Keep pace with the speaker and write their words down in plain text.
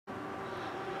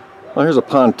Well, here's a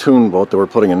pontoon boat that we're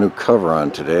putting a new cover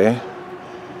on today.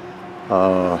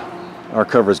 Our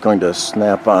cover is going to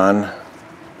snap on.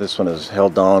 This one is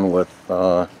held down with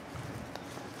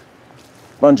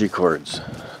bungee cords.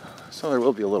 So there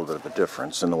will be a little bit of a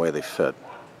difference in the way they fit.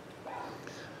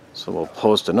 So we'll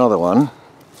post another one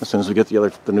as soon as we get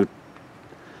the new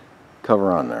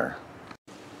cover on there.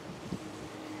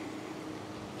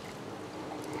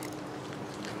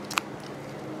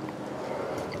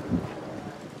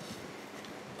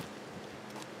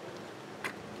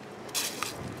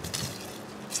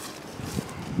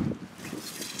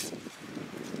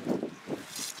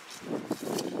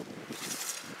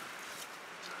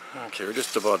 Okay, we're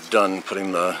just about done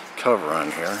putting the cover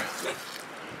on here.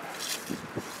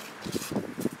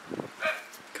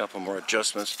 A couple more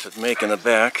adjustments to make in the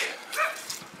back.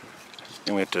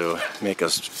 And we have to make a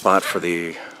spot for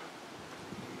the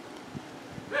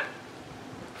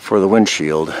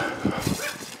windshield.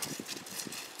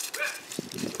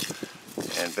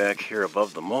 And back here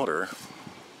above the motor,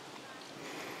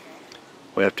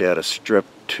 we have to add a strip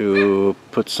to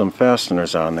put some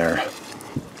fasteners on there.